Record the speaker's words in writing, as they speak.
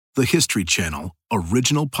the History Channel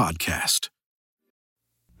original podcast.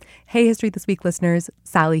 Hey, History This Week listeners,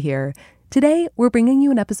 Sally here. Today, we're bringing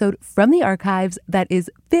you an episode from the archives that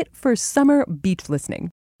is fit for summer beach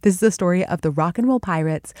listening. This is the story of the rock and roll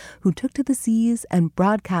pirates who took to the seas and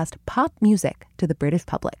broadcast pop music to the British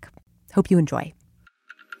public. Hope you enjoy.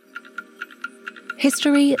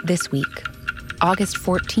 History This Week, August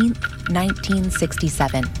 14th,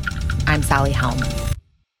 1967. I'm Sally Helm.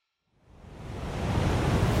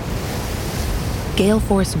 Gale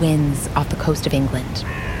force winds off the coast of England.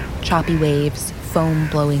 Choppy waves, foam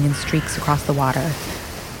blowing in streaks across the water.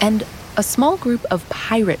 And a small group of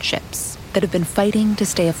pirate ships that have been fighting to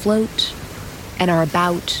stay afloat and are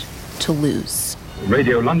about to lose.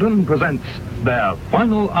 Radio London presents their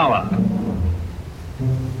final hour.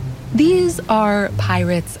 These are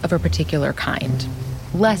pirates of a particular kind.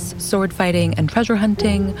 Less sword fighting and treasure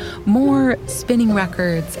hunting, more spinning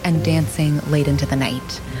records and dancing late into the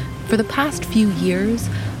night. For the past few years,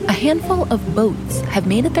 a handful of boats have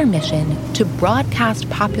made it their mission to broadcast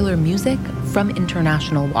popular music from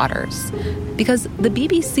international waters. Because the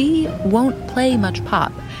BBC won't play much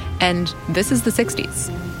pop, and this is the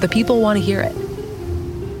 60s. The people want to hear it.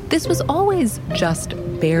 This was always just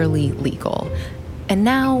barely legal, and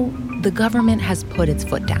now the government has put its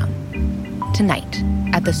foot down. Tonight,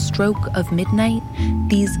 at the stroke of midnight,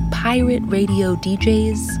 these pirate radio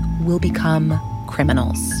DJs will become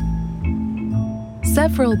criminals.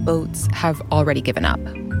 Several boats have already given up.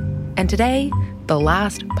 And today, the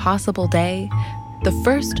last possible day, the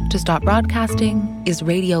first to stop broadcasting is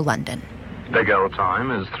Radio London. The Gale time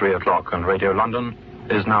is 3 o'clock and Radio London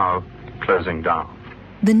is now closing down.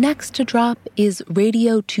 The next to drop is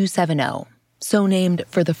Radio 270, so named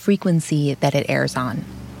for the frequency that it airs on.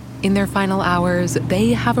 In their final hours,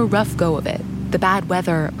 they have a rough go of it. The bad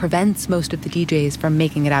weather prevents most of the DJs from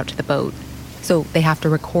making it out to the boat, so they have to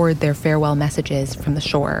record their farewell messages from the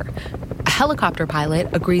shore. A helicopter pilot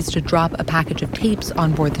agrees to drop a package of tapes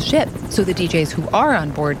on board the ship so the DJs who are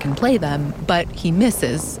on board can play them, but he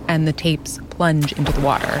misses and the tapes plunge into the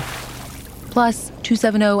water. Plus,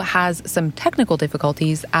 270 has some technical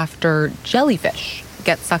difficulties after jellyfish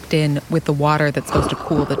get sucked in with the water that's supposed to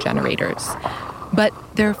cool the generators. But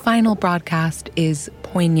their final broadcast is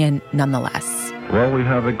poignant nonetheless. Well, we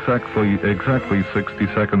have exactly 60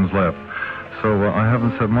 seconds left. So I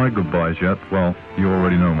haven't said my goodbyes yet. Well, you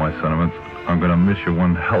already know my sentiments. I'm going to miss you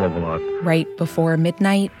one hell of a lot. Right before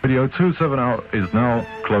midnight, Radio 270 is now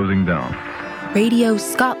closing down. Radio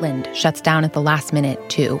Scotland shuts down at the last minute,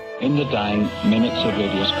 too. In the dying minutes of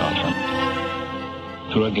Radio Scotland,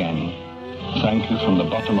 to again thank you from the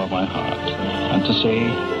bottom of my heart and to say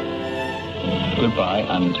goodbye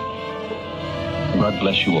and God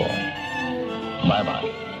bless you all.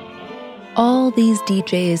 Bye-bye. All these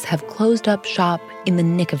DJs have closed up shop in the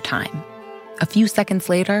nick of time. A few seconds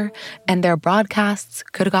later, and their broadcasts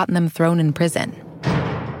could have gotten them thrown in prison.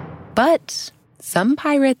 But some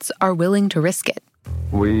pirates are willing to risk it.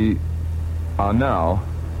 We are now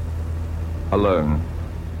alone.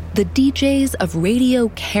 The DJs of Radio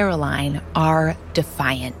Caroline are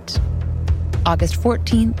defiant. August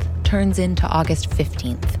 14th turns into August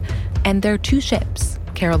 15th, and their two ships,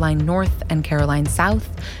 Caroline North and Caroline South,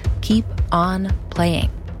 keep on playing.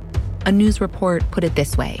 A news report put it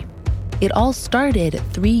this way. It all started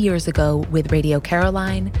 3 years ago with Radio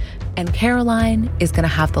Caroline, and Caroline is going to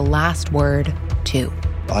have the last word, too.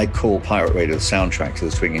 I call pirate radio the soundtrack to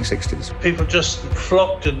the swinging 60s. People just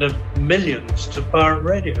flocked in the millions to pirate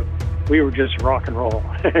radio. We were just rock and roll,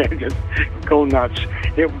 just go nuts.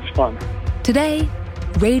 It was fun. Today,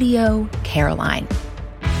 Radio Caroline.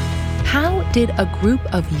 How did a group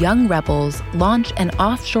of young rebels launch an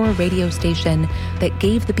offshore radio station that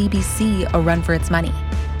gave the BBC a run for its money?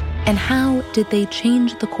 And how did they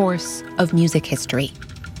change the course of music history?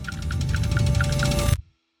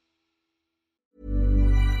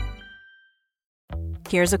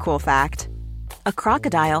 Here's a cool fact. A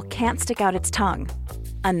crocodile can't stick out its tongue.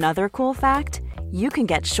 Another cool fact, you can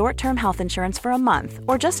get short-term health insurance for a month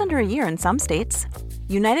or just under a year in some states.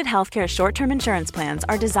 United Healthcare short-term insurance plans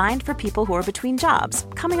are designed for people who are between jobs,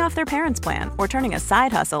 coming off their parents' plan, or turning a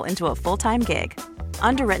side hustle into a full-time gig.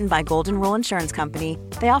 Underwritten by Golden Rule Insurance Company,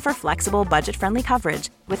 they offer flexible, budget-friendly coverage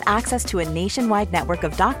with access to a nationwide network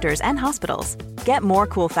of doctors and hospitals. Get more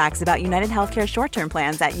cool facts about United Healthcare short-term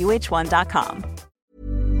plans at uh1.com.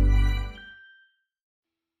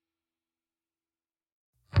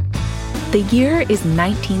 The year is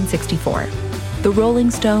 1964. The Rolling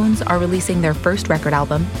Stones are releasing their first record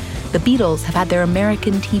album. The Beatles have had their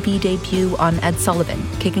American TV debut on Ed Sullivan,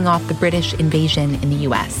 kicking off the British invasion in the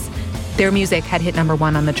U.S. Their music had hit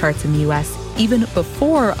 #1 on the charts in the U.S. even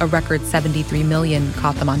before a record 73 million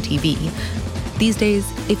caught them on TV. These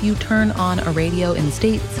days, if you turn on a radio in the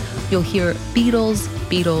States, you'll hear Beatles,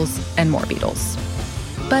 Beatles, and more Beatles.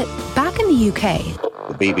 But back in the UK,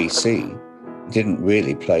 the BBC didn't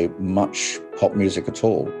really play much pop music at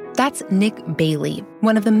all. That's Nick Bailey,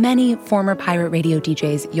 one of the many former pirate radio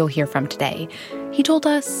DJs you'll hear from today. He told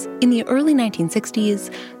us in the early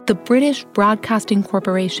 1960s, the British Broadcasting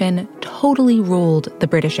Corporation totally ruled the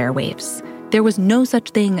British airwaves. There was no such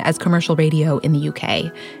thing as commercial radio in the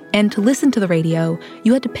UK. And to listen to the radio,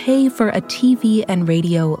 you had to pay for a TV and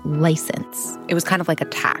radio license. It was kind of like a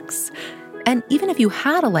tax. And even if you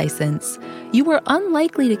had a license, you were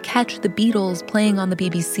unlikely to catch the Beatles playing on the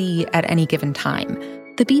BBC at any given time.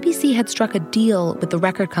 The BBC had struck a deal with the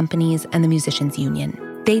record companies and the Musicians' Union.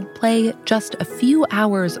 They'd play just a few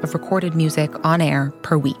hours of recorded music on air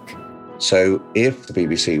per week. So if the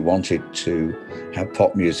BBC wanted to have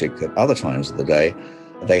pop music at other times of the day,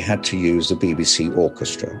 they had to use the BBC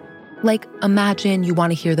orchestra. Like, imagine you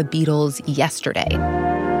want to hear the Beatles yesterday.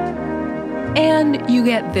 And you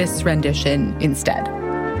get this rendition instead.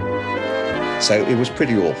 So it was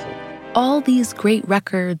pretty awful. All these great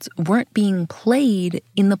records weren't being played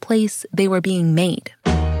in the place they were being made.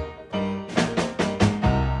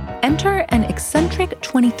 Enter an eccentric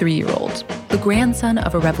 23-year-old, the grandson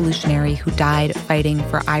of a revolutionary who died fighting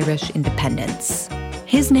for Irish independence.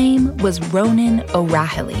 His name was Ronan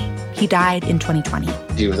O'Rahilly. He died in 2020.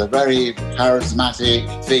 He was a very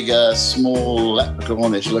charismatic figure, small,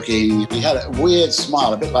 leprechaunish looking. He had a weird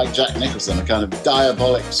smile, a bit like Jack Nicholson, a kind of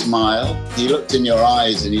diabolic smile. He looked in your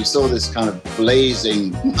eyes and you saw this kind of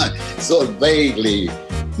blazing, sort of vaguely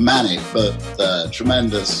manic, but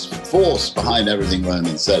tremendous force behind everything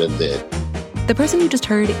Ronan said and did. The person you just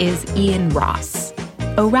heard is Ian Ross.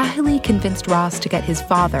 O'Rahilly convinced Ross to get his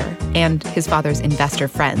father and his father's investor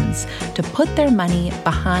friends to put their money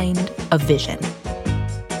behind a vision.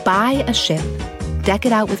 Buy a ship, deck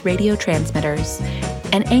it out with radio transmitters,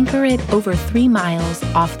 and anchor it over 3 miles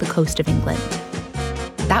off the coast of England.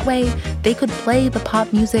 That way, they could play the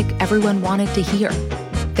pop music everyone wanted to hear.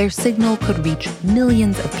 Their signal could reach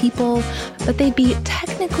millions of people, but they'd be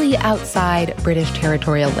technically outside British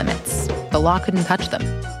territorial limits. The law couldn't touch them.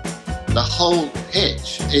 The whole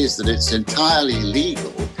pitch is that it's entirely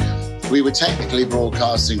legal. We were technically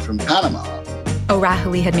broadcasting from Panama.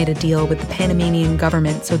 O'Rahilly had made a deal with the Panamanian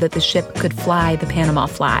government so that the ship could fly the Panama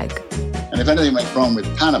flag. And if anything went wrong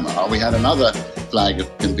with Panama, we had another flag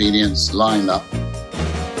of convenience lined up.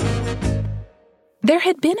 There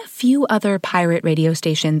had been a few other pirate radio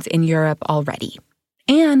stations in Europe already.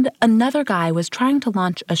 And another guy was trying to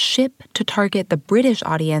launch a ship to target the British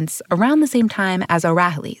audience around the same time as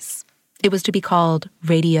O'Rahilly's. It was to be called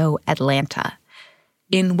Radio Atlanta.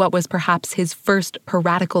 In what was perhaps his first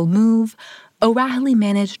piratical move, O'Rahilly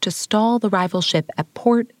managed to stall the rival ship at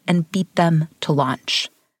port and beat them to launch.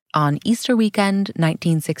 On Easter weekend,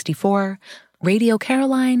 1964, Radio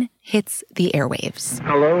Caroline hits the airwaves.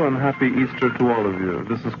 Hello and happy Easter to all of you.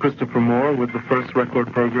 This is Christopher Moore with the first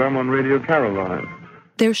record program on Radio Caroline.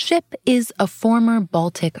 Their ship is a former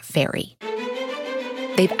Baltic ferry.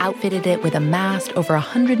 They've outfitted it with a mast over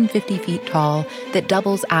 150 feet tall that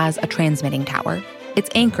doubles as a transmitting tower. It's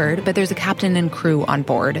anchored, but there's a captain and crew on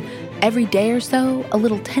board. Every day or so, a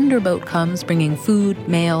little tender boat comes bringing food,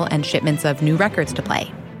 mail, and shipments of new records to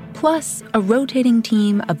play. Plus, a rotating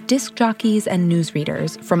team of disc jockeys and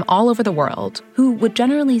newsreaders from all over the world who would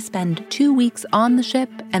generally spend 2 weeks on the ship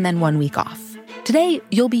and then 1 week off. Today,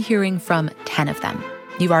 you'll be hearing from 10 of them.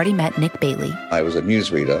 You've already met Nick Bailey. I was a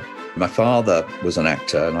newsreader. My father was an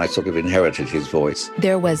actor, and I sort of inherited his voice.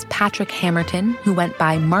 There was Patrick Hammerton, who went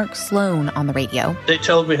by Mark Sloan on the radio. They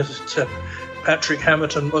told me that Patrick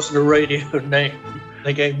Hammerton wasn't a radio name.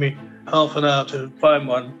 They gave me half an hour to find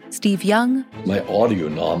one. Steve Young. My audio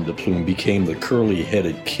nom de plume became the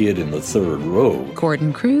curly-headed kid in the third row.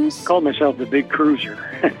 Gordon Cruz. Called myself the Big Cruiser.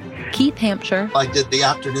 Keith Hampshire. I did the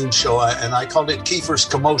afternoon show, and I called it Kiefer's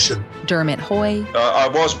Commotion. Dermot Hoy. I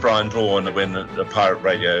was Brian Vaughan when the pirate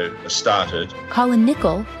radio started. Colin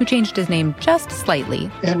Nichol, who changed his name just slightly.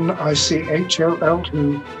 Nicholl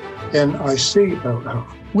to Nicoll.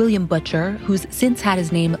 William Butcher, who's since had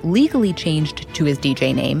his name legally changed to his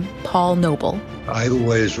DJ name, Paul Noble. I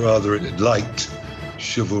always rather liked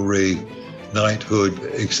chivalry, knighthood,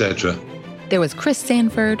 etc. There was Chris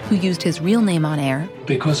Sanford, who used his real name on air.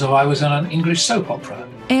 Because I was in an English soap opera.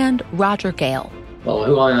 And Roger Gale. Well,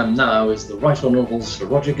 who I am now is the Right Honourable Sir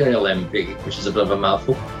Roger Gale MP, which is a bit of a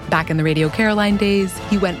mouthful. Back in the Radio Caroline days,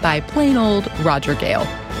 he went by plain old Roger Gale.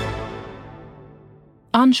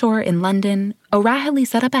 Onshore in London, O'Rahilly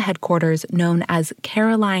set up a headquarters known as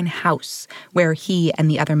Caroline House, where he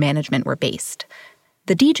and the other management were based.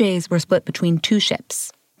 The DJs were split between two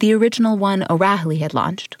ships, the original one O'Rahilly had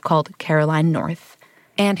launched, called Caroline North,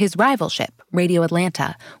 and his rival ship, Radio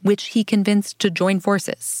Atlanta, which he convinced to join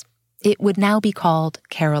forces. It would now be called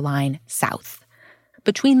Caroline South.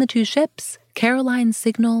 Between the two ships, Caroline's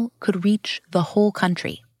signal could reach the whole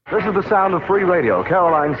country. This is the sound of free radio,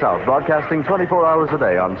 Caroline South, broadcasting 24 hours a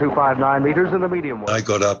day on 259 meters in the medium wave. I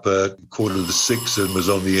got up at 5:45 and was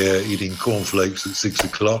on the air eating cornflakes at 6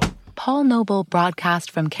 o'clock. Paul Noble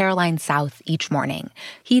broadcast from Caroline South each morning.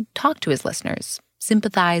 He'd talk to his listeners,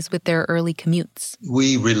 sympathize with their early commutes.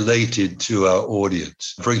 We related to our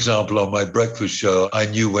audience. For example, on my breakfast show, I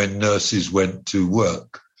knew when nurses went to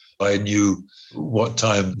work. I knew what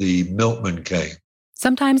time the milkman came.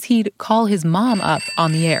 Sometimes he'd call his mom up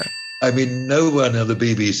on the air. I mean, no one at the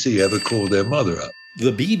BBC ever called their mother up.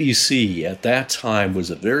 The BBC at that time was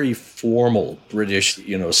a very formal British,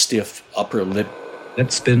 stiff upper lip.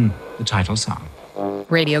 Let's spin the title song.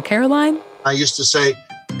 Radio Caroline? I used to say,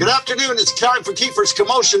 good afternoon, it's time for Kiefer's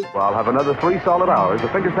Commotion. Well, I'll have another 3 solid hours. The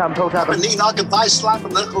finger stamp, toe tapping, knee knocking, thigh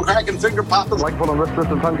slapping, knuckle cracking, finger popping. Like pulling wrist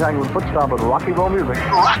and tongue tangling, foot stomping, rock and roll music.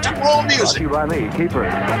 Rock and roll music. Brought to you by me,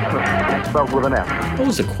 Kiefer. Spelled with an F. I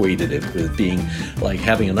always equated it with being like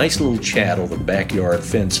having a nice little chat over the backyard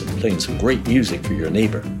fence and playing some great music for your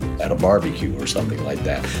neighbor at a barbecue or something like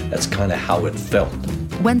that. That's kind of how it felt.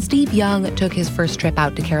 When Steve Young took his first trip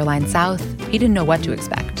out to Caroline South, he didn't know what to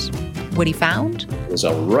expect. What he found? It was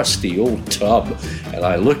a rusty old tub, and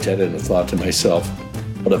I looked at it and thought to myself,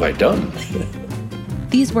 what have I done?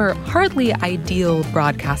 These were hardly ideal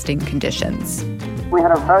broadcasting conditions. We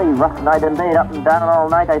had a very rough night indeed, up and down all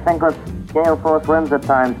night, I think, with gale force winds at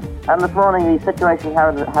times. And this morning the situation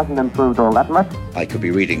hasn't improved all that much. I could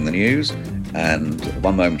be reading the news, and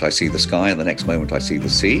one moment I see the sky, and the next moment I see the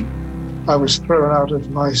sea. I was thrown out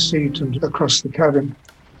of my seat and across the cabin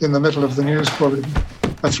in the middle of the news bulletin.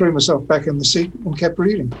 I threw myself back in the seat and kept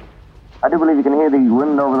reading. I do believe you can hear the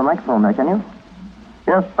wind over the microphone there, can you?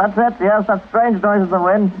 Yes, that's it. Yes, that strange noise of the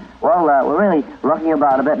wind. Well, we're really rocking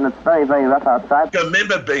about a bit, and it's very, very rough outside. I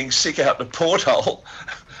remember being sick out the porthole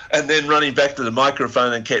and then running back to the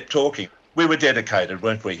microphone and kept talking. We were dedicated,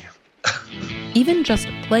 weren't we? Even just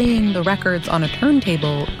playing the records on a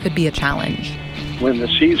turntable could be a challenge. When the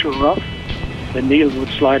seas were rough, the needle would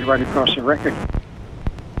slide right across the record.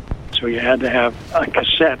 So you had to have a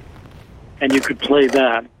cassette, and you could play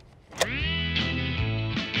that.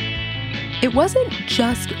 It wasn't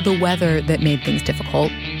just the weather that made things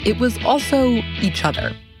difficult. It was also each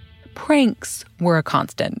other. Pranks were a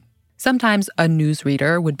constant. Sometimes a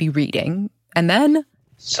newsreader would be reading, and then...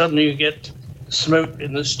 Suddenly you get smoke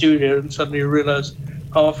in the studio, and suddenly you realize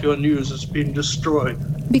half your news has been destroyed.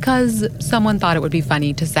 Because someone thought it would be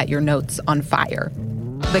funny to set your notes on fire.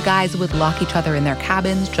 The guys would lock each other in their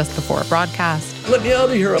cabins just before a broadcast. Let me out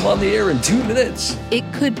of here, I'm on the air in 2 minutes. It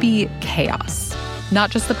could be chaos.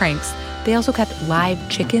 Not just the pranks. They also kept live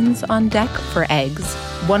chickens on deck for eggs.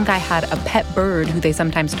 One guy had a pet bird who they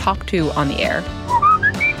sometimes talked to on the air.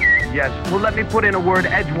 Yes, well, let me put in a word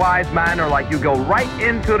edgewise manner, like you go right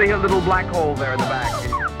into the little black hole there in the back.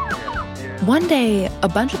 One day, a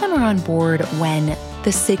bunch of them are on board when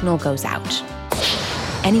the signal goes out.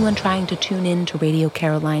 Anyone trying to tune in to Radio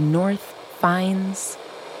Caroline North finds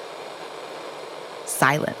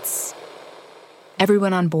silence.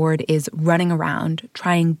 Everyone on board is running around,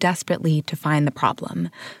 trying desperately to find the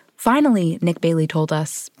problem. Finally, Nick Bailey told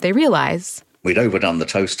us they realize we'd overdone the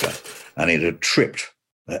toaster and it had tripped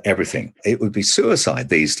everything. It would be suicide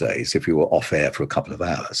these days if you were off air for a couple of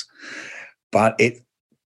hours. But it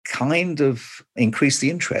kind of increased the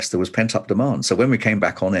interest. There was pent-up demand. So when we came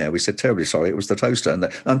back on air, we said, terribly sorry, it was the toaster.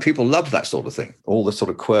 And people loved that sort of thing, all the sort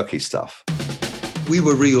of quirky stuff. We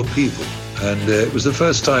were real people. And it was the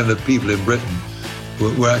first time that people in Britain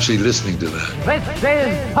were actually listening to that. This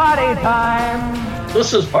is party time.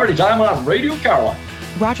 This is party time on Radio Caroline.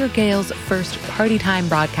 Roger Gale's first Party Time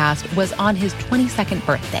broadcast was on his 22nd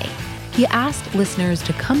birthday. He asked listeners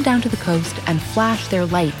to come down to the coast and flash their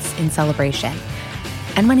lights in celebration.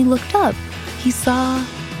 And when he looked up, he saw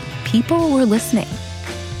people were listening.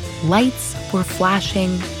 Lights were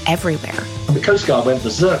flashing everywhere. The Coast Guard went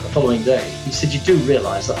berserk the following day. He said, you do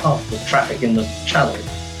realise that half the traffic in the channel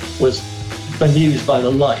was bemused by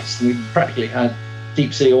the lights. We practically had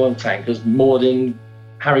deep-sea oil tankers moored in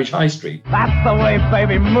Harwich High Street. That's the way,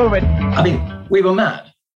 baby, move it. I mean, we were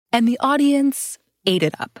mad. And the audience ate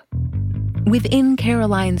it up. Within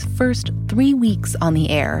Caroline's first 3 weeks on the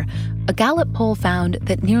air, a Gallup poll found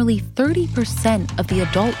that nearly 30% of the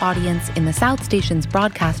adult audience in the South Station's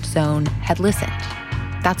broadcast zone had listened.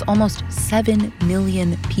 That's almost 7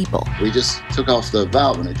 million people. We just took off the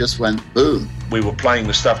valve and it just went boom. We were playing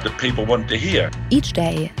the stuff that people wanted to hear. Each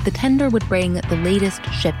day, the tender would bring the latest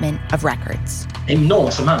shipment of records.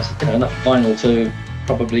 Enormous amounts, enough vinyl to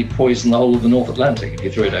probably poison the whole of the North Atlantic if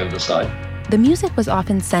you threw it over the side. The music was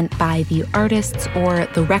often sent by the artists or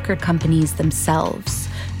the record companies themselves.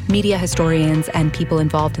 Media historians and people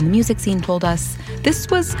involved in the music scene told us this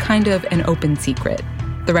was kind of an open secret.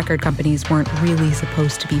 The record companies weren't really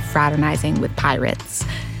supposed to be fraternizing with pirates.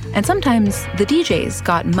 And sometimes the DJs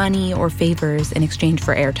got money or favors in exchange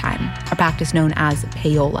for airtime, a practice known as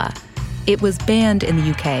payola. It was banned in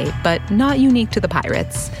the UK, but not unique to the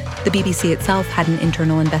pirates. The BBC itself had an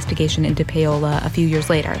internal investigation into payola a few years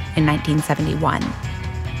later, in 1971.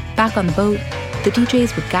 Back on the boat, the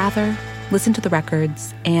DJs would gather, listen to the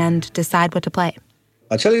records, and decide what to play.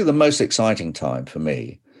 I tell you the most exciting time for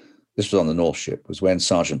me, this was on the North Ship, was when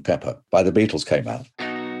Sgt. Pepper by the Beatles came out.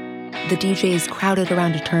 The DJs crowded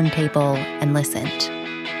around a turntable and listened.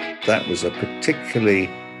 That was a particularly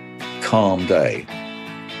calm day.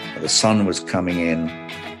 The sun was coming in.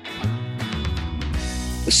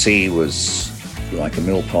 The sea was like a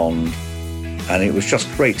mill pond. And it was just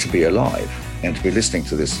great to be alive and to be listening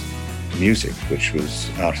to this music, which was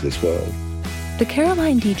out of this world. The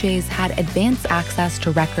Caroline DJs had advanced access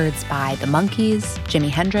to records by the Monkees, Jimi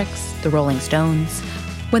Hendrix, the Rolling Stones.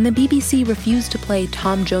 When the BBC refused to play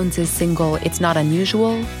Tom Jones's single It's Not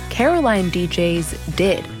Unusual, Caroline DJs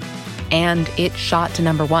did. And it shot to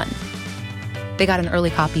 #1. They got an early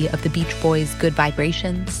copy of the Beach Boys' Good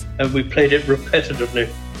Vibrations. And we played it repetitively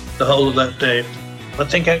the whole of that day. I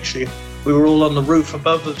think actually we were all on the roof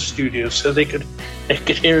above the studio so they could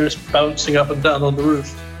hear us bouncing up and down on the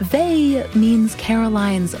roof. They means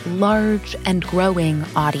Caroline's large and growing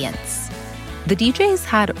audience. The DJs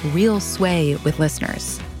had real sway with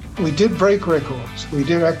listeners. We did break records. We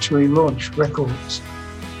did actually launch records.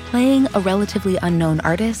 Playing a relatively unknown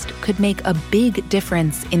artist could make a big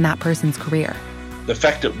difference in that person's career. The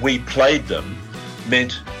fact that we played them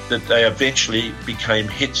meant that they eventually became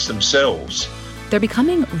hits themselves. They're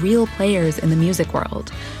becoming real players in the music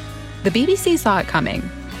world. The BBC saw it coming.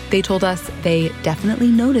 They told us they definitely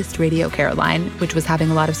noticed Radio Caroline, which was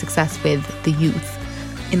having a lot of success with the youth.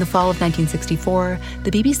 In the fall of 1964,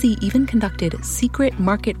 the BBC even conducted secret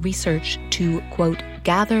market research to, quote,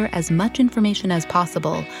 gather as much information as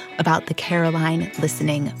possible about the Caroline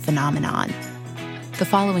listening phenomenon. The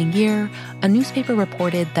following year, a newspaper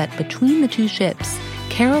reported that between the two ships,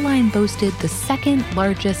 Caroline boasted the second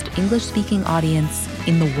largest English-speaking audience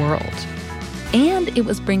in the world. And it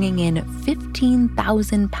was bringing in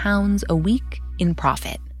 £15,000 a week in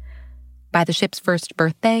profit. By the ship's first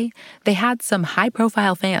birthday, they had some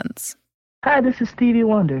high-profile fans. Hi, this is Stevie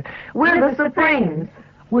Wonder. We're the Supremes.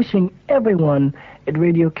 Wishing everyone at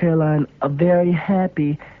Radio Caroline a very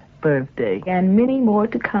happy birthday. And many more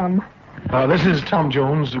to come. This is Tom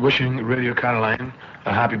Jones wishing Radio Caroline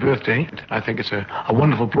a happy birthday. I think it's a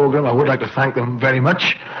wonderful program. I would like to thank them very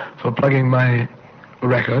much for plugging my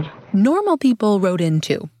record. Normal people wrote in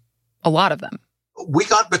too. A lot of them. We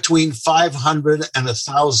got between 500 and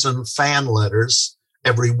 1,000 fan letters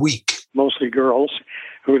every week. Mostly girls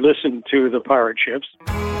who listened to the pirate ships.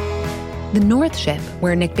 The North Ship,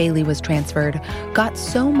 where Nick Bailey was transferred, got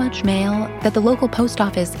so much mail that the local post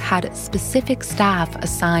office had specific staff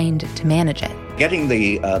assigned to manage it. Getting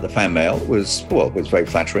the fan mail was very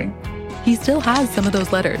flattering. He still has some of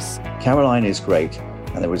those letters. Caroline is great,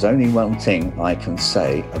 and there is only one thing I can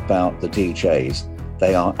say about the DJs.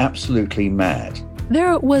 They are absolutely mad.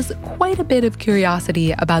 There was quite a bit of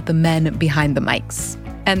curiosity about the men behind the mics,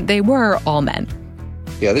 and they were all men.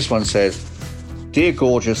 Yeah, this one says, Dear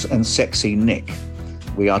gorgeous and sexy Nick,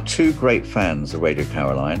 we are two great fans of Radio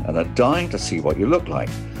Caroline and are dying to see what you look like.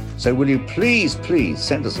 So will you please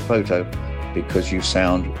send us a photo because you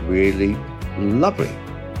sound really lovely.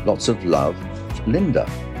 Lots of love, Linda.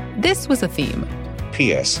 This was a theme.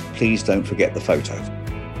 P.S. Please don't forget the photo.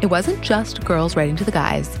 It wasn't just girls writing to the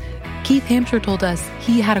guys. Keith Hampshire told us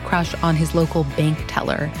he had a crush on his local bank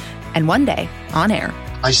teller. And one day, on air,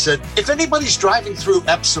 I said, if anybody's driving through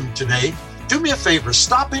Epsom today, do me a favor,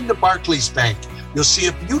 stop into Barclays Bank. You'll see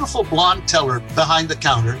a beautiful blonde teller behind the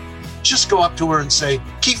counter. Just go up to her and say,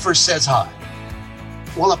 Kiefer says hi.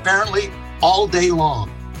 Well, apparently, all day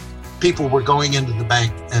long, people were going into the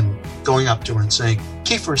bank and going up to her and saying,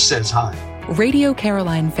 Kiefer says hi. Radio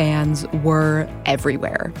Caroline fans were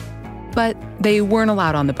everywhere, but they weren't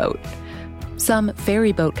allowed on the boat. Some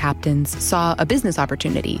ferry boat captains saw a business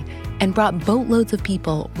opportunity and brought boatloads of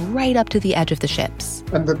people right up to the edge of the ships.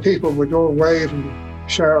 And the people would all wave and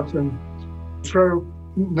shout and throw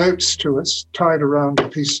notes to us tied around a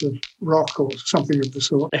piece of rock or something of the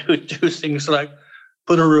sort. They would do things like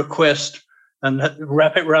put a request and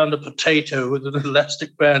wrap it around a potato with an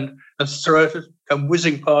elastic band and throw it, come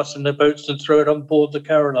whizzing past in their boats and throw it on board the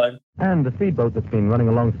Caroline. And the speedboat that's been running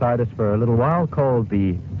alongside us for a little while, called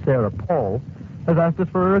the Sarah Paul, has asked us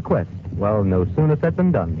for a request. Well, no sooner said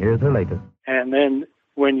than done. Here's her latest. And then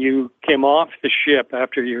when you came off the ship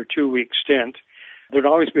after your 2-week stint, there'd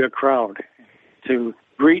always be a crowd to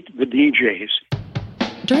greet the DJs.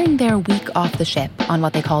 During their week off the ship on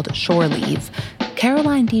what they called shore leave,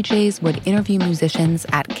 Caroline DJs would interview musicians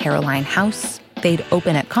at Caroline House. They'd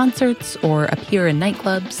open at concerts or appear in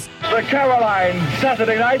nightclubs. The Caroline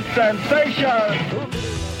Saturday Night Sensation!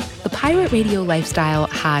 The pirate radio lifestyle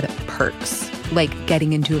had perks, like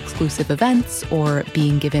getting into exclusive events or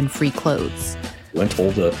being given free clothes. Went to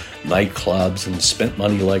all the nightclubs and spent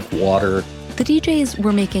money like water. The DJs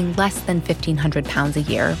were making less than £1,500 a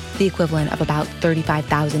year, the equivalent of about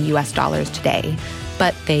 $35,000 US today.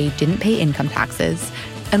 But they didn't pay income taxes.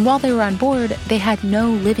 And while they were on board, they had no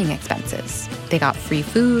living expenses. They got free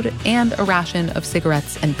food and a ration of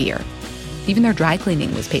cigarettes and beer. Even their dry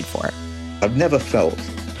cleaning was paid for. I've never felt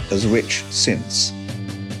as rich since.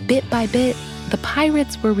 Bit by bit, the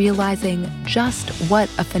pirates were realizing just what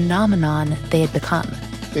a phenomenon they had become.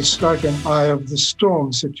 It's like an eye of the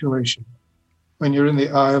storm situation. When you're in the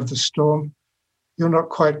eye of the storm, you're not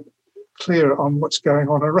quite clear on what's going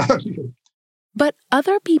on around you. But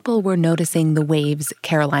other people were noticing the waves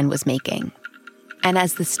Caroline was making. And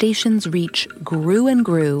as the station's reach grew and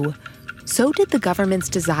grew, so did the government's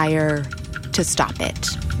desire to stop it.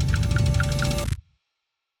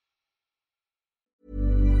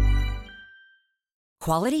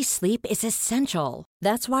 Quality sleep is essential.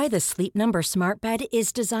 That's why the Sleep Number Smart Bed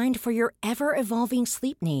is designed for your ever-evolving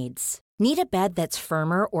sleep needs. Need a bed that's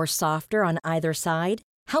firmer or softer on either side?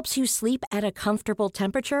 Helps you sleep at a comfortable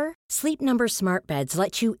temperature? Sleep Number Smart Beds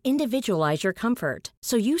let you individualize your comfort,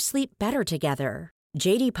 so you sleep better together.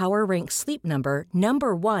 J.D. Power ranks Sleep Number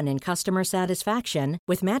number 1 in customer satisfaction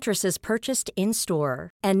with mattresses purchased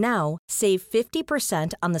in-store. And now, save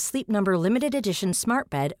 50% on the Sleep Number Limited Edition Smart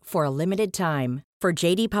Bed for a limited time. For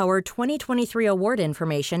J.D. Power 2023 award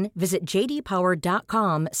information, visit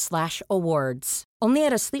jdpower.com/awards. Only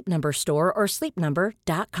at a Sleep Number store or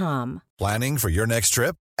sleepnumber.com. Planning for your next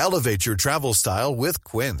trip? Elevate your travel style with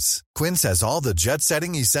Quince. Quince has all the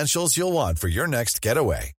jet-setting essentials you'll want for your next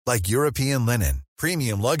getaway, like European linen,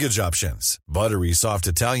 premium luggage options, buttery soft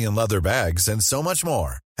Italian leather bags, and so much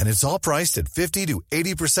more. And it's all priced at 50 to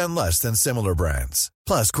 80% less than similar brands.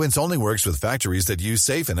 Plus, Quince only works with factories that use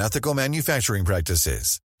safe and ethical manufacturing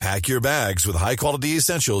practices. Pack your bags with high-quality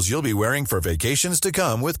essentials you'll be wearing for vacations to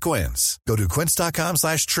come with Quince. Go to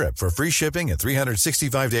quince.com/trip for free shipping and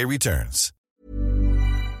 365-day returns.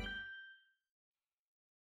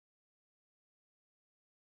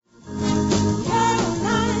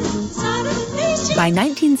 By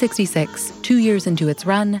 1966, 2 years into its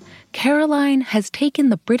run, Caroline has taken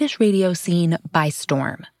the British radio scene by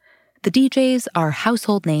storm. The DJs are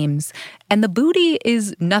household names, and the booty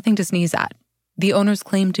is nothing to sneeze at. The owners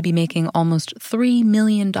claim to be making almost $3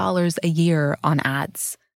 million a year on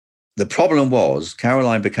ads. The problem was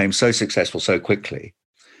Caroline became so successful so quickly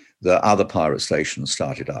that other pirate stations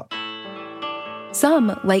started up.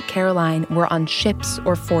 Some, like Caroline, were on ships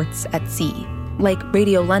or forts at sea, like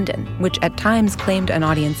Radio London, which at times claimed an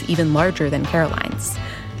audience even larger than Caroline's.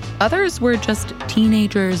 Others were just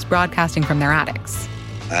teenagers broadcasting from their attics.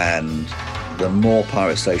 And the more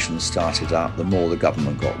pirate stations started up, the more the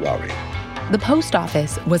government got worried. The post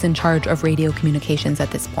office was in charge of radio communications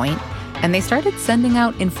at this point, and they started sending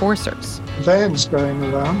out enforcers. Vans going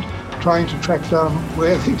around trying to track down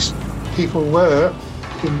where these people were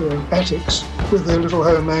in their attics with their little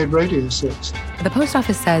homemade radio sets. The post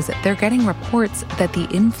office says they're getting reports that the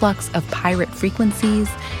influx of pirate frequencies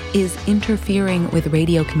is interfering with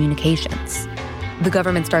radio communications. The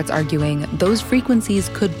government starts arguing those frequencies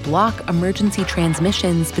could block emergency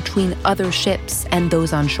transmissions between other ships and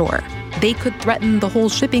those on shore. They could threaten the whole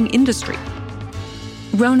shipping industry.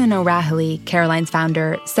 Ronan O'Rahilly, Caroline's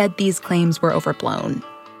founder, said these claims were overblown.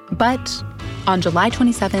 But on July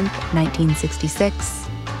 27, 1966,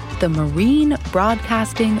 the Marine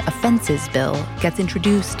Broadcasting Offences Bill gets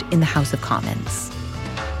introduced in the House of Commons.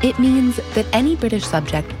 It means that any British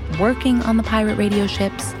subject working on the pirate radio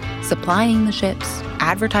ships, supplying the ships,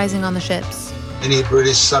 advertising on the ships, any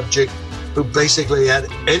British subject who basically had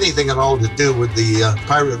anything at all to do with the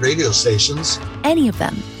pirate radio stations. Any of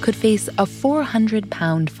them could face a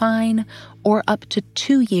 400-pound fine or up to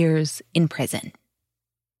 2 years in prison.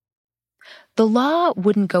 The law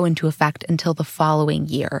wouldn't go into effect until the following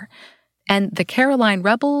year, and the Caroline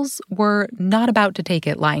rebels were not about to take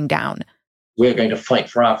it lying down. We're going to fight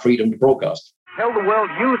for our freedom to broadcast. Tell the world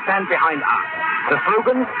you stand behind us. The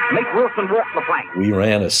slogan, make Wilson walk the plank. We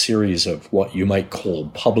ran a series of what you might call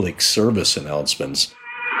public service announcements.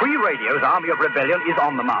 Free Radio's Army of Rebellion is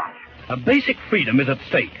on the march. A basic freedom is at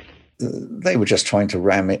stake. They were just trying to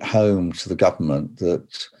ram it home to the government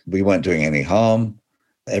that we weren't doing any harm.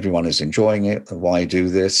 Everyone is enjoying it. Why do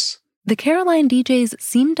this? The Caroline DJs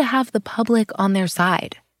seemed to have the public on their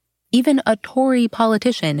side. Even a Tory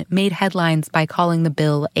politician made headlines by calling the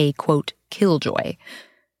bill a, quote, killjoy.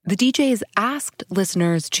 The DJs asked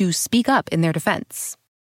listeners to speak up in their defense.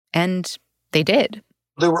 And they did.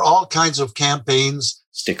 There were all kinds of campaigns.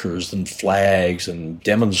 Stickers and flags and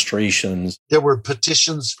demonstrations. There were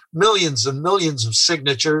petitions, millions and millions of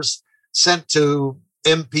signatures sent to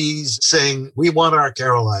MPs saying, we want our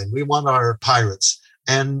Caroline, we want our pirates.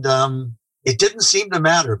 And it didn't seem to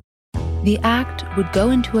matter. The act would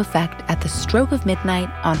go into effect at the stroke of midnight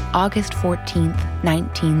on August 14th,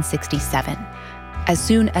 1967, as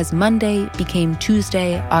soon as Monday became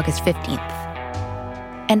Tuesday, August 15th.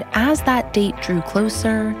 And as that date drew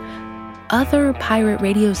closer, other pirate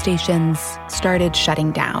radio stations started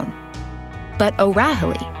shutting down. But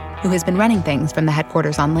O'Rahilly, who has been running things from the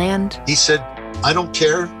headquarters on land, he said, I don't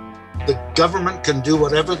care. The government can do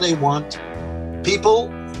whatever they want.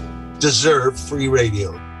 People deserve free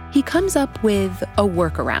radio. He comes up with a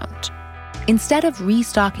workaround. Instead of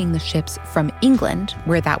restocking the ships from England,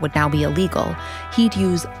 where that would now be illegal, he'd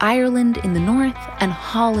use Ireland in the north and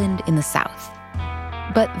Holland in the south.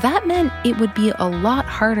 But that meant it would be a lot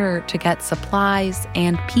harder to get supplies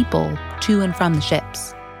and people to and from the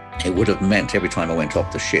ships. It would have meant every time I went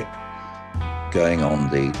off the ship, going on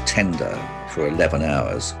the tender for 11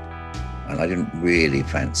 hours, and I didn't really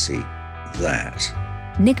fancy that.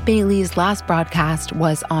 Nick Bailey's last broadcast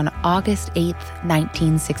was on August 8th,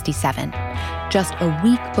 1967, just a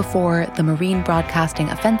week before the Marine Broadcasting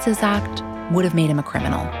Offenses Act would have made him a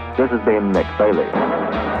criminal. This has been Nick Bailey.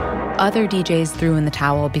 Other DJs threw in the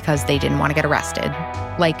towel because they didn't want to get arrested,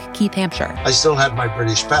 like Keith Hampshire. I still had my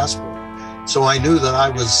British passport, so I knew that I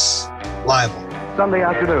was liable. Sunday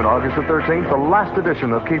afternoon, August the 13th, the last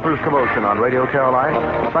edition of Keeper's Commotion on Radio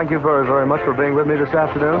Caroline. Thank you very, very much for being with me this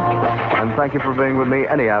afternoon, and thank you for being with me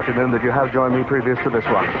any afternoon that you have joined me previous to this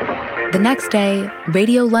one. The next day,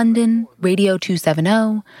 Radio London, Radio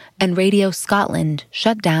 270, and Radio Scotland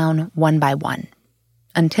shut down one by one.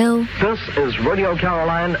 Until... This is Radio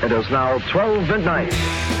Caroline. It is now 12 midnight.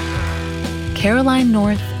 Caroline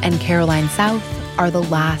North and Caroline South are the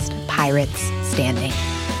last pirates standing.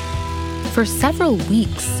 For several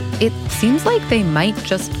weeks, it seems like they might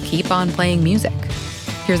just keep on playing music.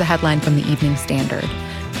 Here's a headline from the Evening Standard.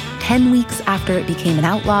 10 weeks after it became an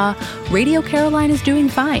outlaw, Radio Caroline is doing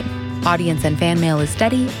fine. Audience and fan mail is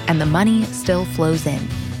steady, and the money still flows in.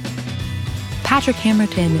 Patrick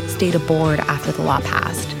Hammerton stayed aboard after the law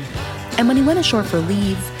passed. And when he went ashore for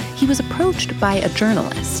leave, he was approached by a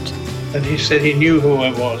journalist. And he said he knew who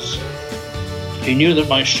I was. He knew that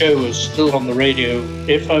my show was still on the radio.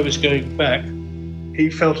 If I was going back, he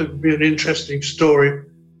felt it would be an interesting story.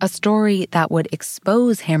 A story that would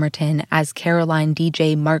expose Hammerton as Caroline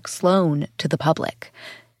DJ Mark Sloan to the public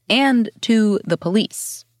and to the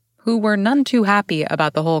police, who were none too happy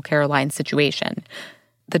about the whole Caroline situation.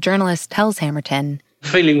 The journalist tells Hammerton, the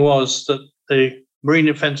feeling was that the Marine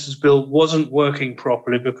Offences Bill wasn't working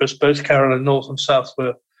properly because both Caroline North and South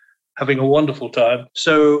were having a wonderful time.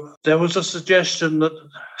 So there was a suggestion that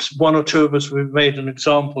one or two of us we made an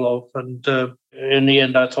example of, and in the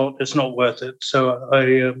end I thought it's not worth it. So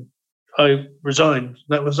I resigned.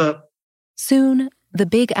 That was that. Soon, the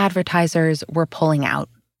big advertisers were pulling out.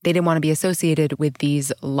 They didn't want to be associated with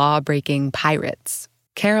these law-breaking pirates.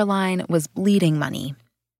 Caroline was bleeding money.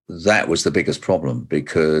 That was the biggest problem,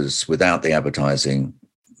 because without the advertising,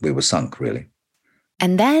 we were sunk, really.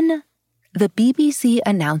 And then the BBC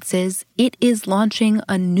announces it is launching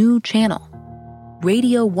a new channel,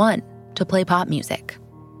 Radio 1, to play pop music.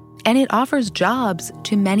 And it offers jobs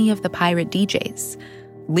to many of the pirate DJs,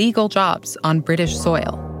 legal jobs on British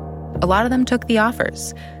soil. A lot of them took the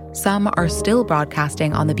offers. Some are still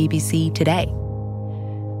broadcasting on the BBC today.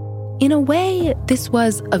 In a way, this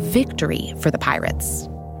was a victory for the pirates.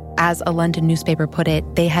 As a London newspaper put it,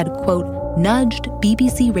 they had, quote, nudged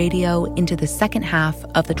BBC radio into the second half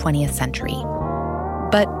of the 20th century.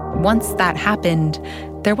 But once that happened,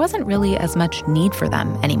 there wasn't really as much need for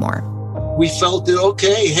them anymore. We felt that,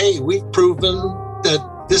 okay, hey, we've proven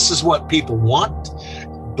that this is what people want.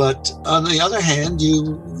 But on the other hand,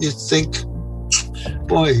 you think,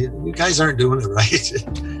 boy, you guys aren't doing it right.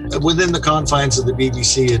 Within the confines of the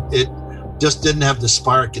BBC, it just didn't have the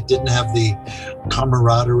spark. It didn't have the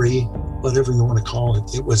camaraderie, whatever you want to call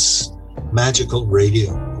it. It was magical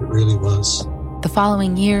radio. It really was. The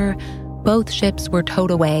following year, both ships were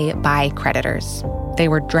towed away by creditors. They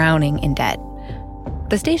were drowning in debt.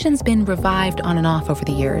 The station's been revived on and off over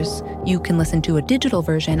the years. You can listen to a digital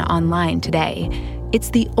version online today.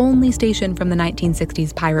 It's the only station from the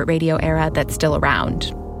 1960s pirate radio era that's still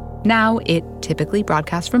around. Now, it typically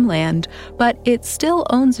broadcasts from land, but it still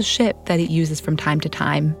owns a ship that it uses from time to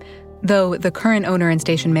time. Though the current owner and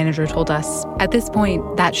station manager told us, at this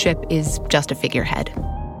point, that ship is just a figurehead.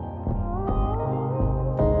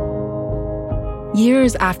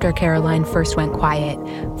 Years after Caroline first went quiet,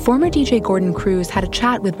 former DJ Gordon Cruise had a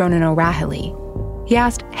chat with Ronan O'Rahilly. He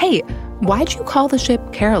asked, hey, why'd you call the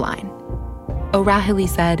ship Caroline? O'Rahilly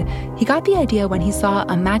said he got the idea when he saw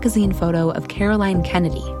a magazine photo of Caroline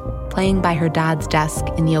Kennedy playing by her dad's desk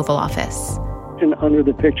in the Oval Office. And under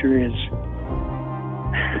the picture is,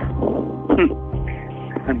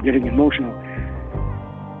 I'm getting emotional.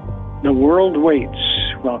 The world waits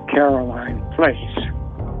while Caroline plays.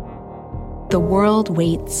 The world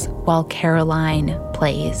waits while Caroline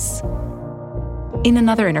plays. In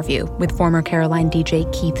another interview with former Caroline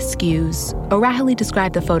DJ Keith Skews, O'Rahilly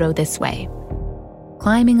described the photo this way.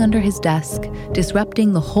 Climbing under his desk,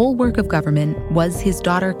 disrupting the whole work of government, was his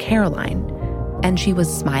daughter Caroline, and she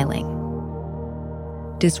was smiling.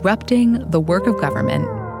 Disrupting the work of government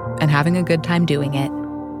and having a good time doing it,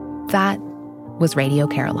 that was Radio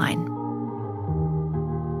Caroline.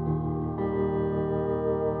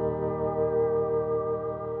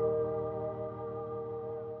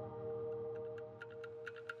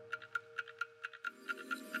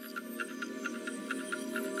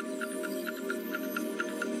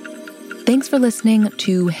 Thanks for listening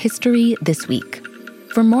to History This Week.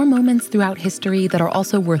 For more moments throughout history that are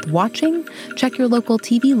also worth watching, check your local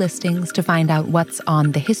TV listings to find out what's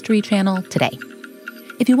on the History Channel today.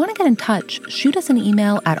 If you want to get in touch, shoot us an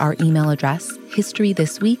email at our email address,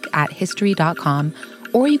 historythisweek@history.com,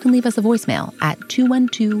 or you can leave us a voicemail at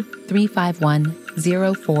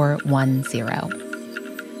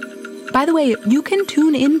 212-351-0410. By the way, you can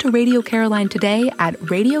tune in to Radio Caroline today at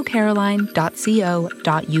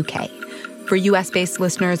radiocaroline.co.uk. For US-based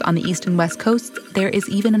listeners on the East and West Coasts, there is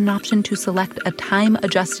even an option to select a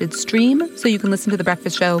time-adjusted stream so you can listen to The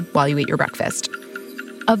Breakfast Show while you eat your breakfast.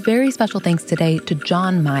 A very special thanks today to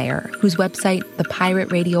John Meyer, whose website, the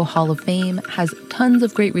Pirate Radio Hall of Fame, has tons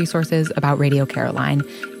of great resources about Radio Caroline,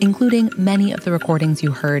 including many of the recordings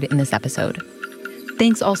you heard in this episode.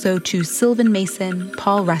 Thanks also to Sylvan Mason,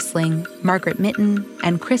 Paul Ressling, Margaret Mitten,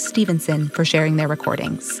 and Chris Stevenson for sharing their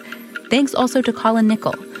recordings. Thanks also to Colin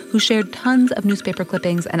Nickel, who shared tons of newspaper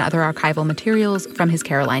clippings and other archival materials from his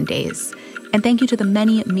Caroline days. And thank you to the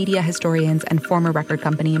many media historians and former record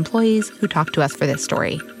company employees who talked to us for this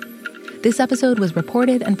story. This episode was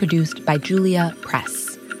reported and produced by Julia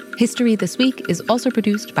Press. History This Week is also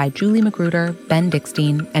produced by Julie Magruder, Ben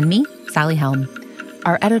Dickstein, and me, Sally Helm.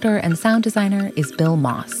 Our editor and sound designer is Bill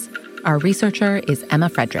Moss. Our researcher is Emma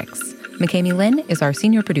Fredericks. McKamey Lynn is our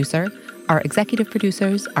senior producer. Our executive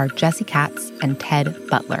producers are Jesse Katz and Ted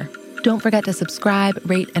Butler. Don't forget to subscribe,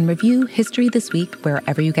 rate, and review History This Week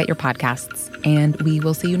wherever you get your podcasts. And we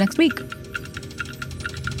will see you next week.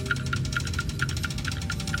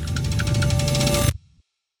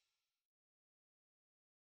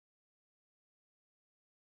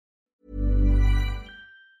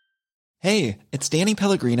 Hey, it's Danny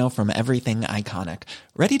Pellegrino from Everything Iconic.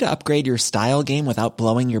 Ready to upgrade your style game without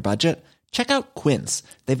blowing your budget? Check out Quince.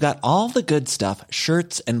 They've got all the good stuff,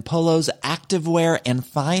 shirts and polos, activewear, and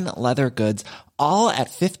fine leather goods, all at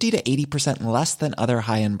 50 to 80% less than other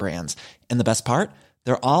high-end brands. And the best part?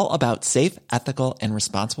 They're all about safe, ethical, and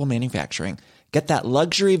responsible manufacturing. Get that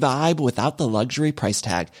luxury vibe without the luxury price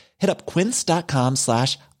tag. Hit up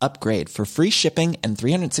quince.com/upgrade for free shipping and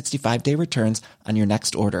 365-day returns on your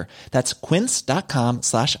next order. That's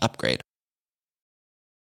quince.com/upgrade.